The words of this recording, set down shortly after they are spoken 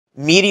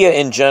Media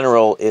in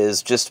general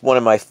is just one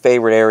of my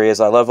favorite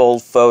areas. I love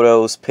old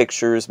photos,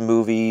 pictures,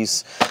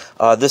 movies.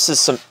 This is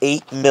some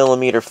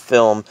 8mm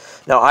film.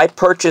 Now, I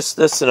purchased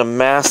this in a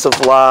massive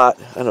lot.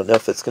 I don't know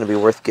if it's going to be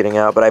worth getting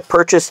out, but I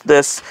purchased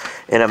this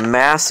in a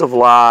massive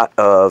lot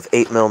of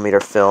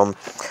 8mm film.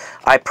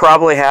 I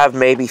probably have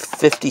maybe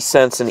 50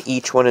 cents in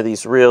each one of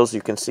these reels.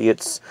 You can see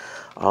it's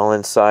all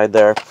inside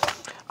there.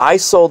 I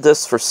sold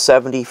this for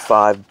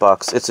 75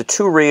 bucks. It's a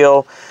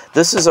 2-reel.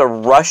 This is a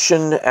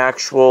Russian,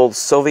 actual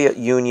Soviet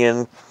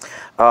Union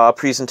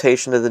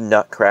presentation of the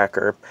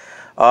Nutcracker.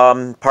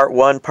 Part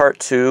 1, Part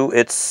 2.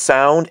 It's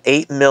sound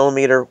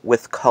 8mm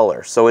with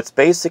color. So it's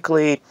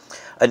basically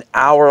an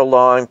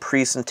hour-long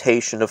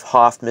presentation of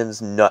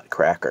Hoffman's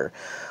Nutcracker.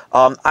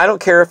 I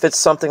don't care if it's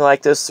something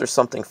like this or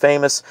something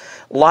famous.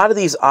 A lot of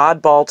these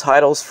oddball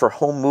titles for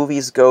home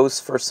movies goes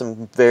for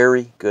some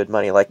very good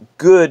money. Like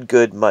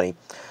good money.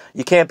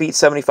 You can't beat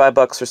 75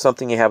 bucks for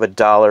something you have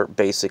 $1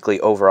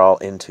 basically overall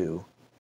into.